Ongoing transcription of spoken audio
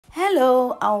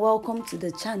Hello and welcome to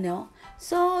the channel.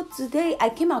 So today I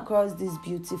came across this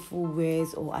beautiful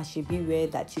wears or Asoebi wear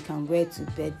that you can wear to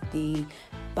birthday,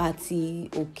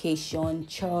 party, occasion,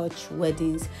 church,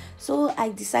 weddings. So I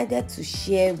decided to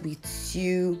share with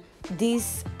you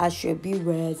these Asoebi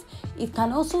wears. It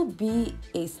can also be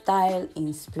a style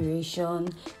inspiration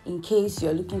in case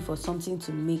you're looking for something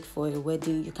to make for a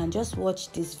wedding. You can just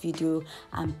watch this video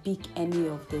and pick any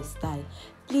of the style.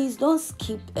 Please don't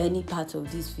skip any part of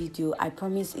this video. I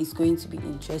promise it's going to be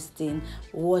interesting.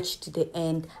 Watch to the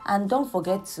end and don't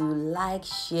forget to like,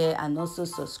 share and also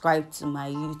subscribe to my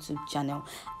YouTube channel,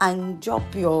 and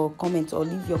drop your comment or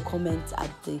leave your comments at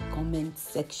the comment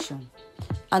section.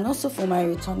 And also for my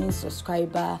returning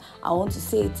subscriber, I want to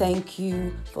say thank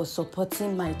you for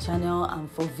supporting my channel and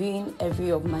for viewing every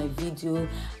of my video.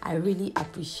 I really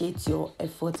appreciate your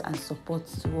effort and support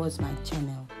towards my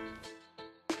channel.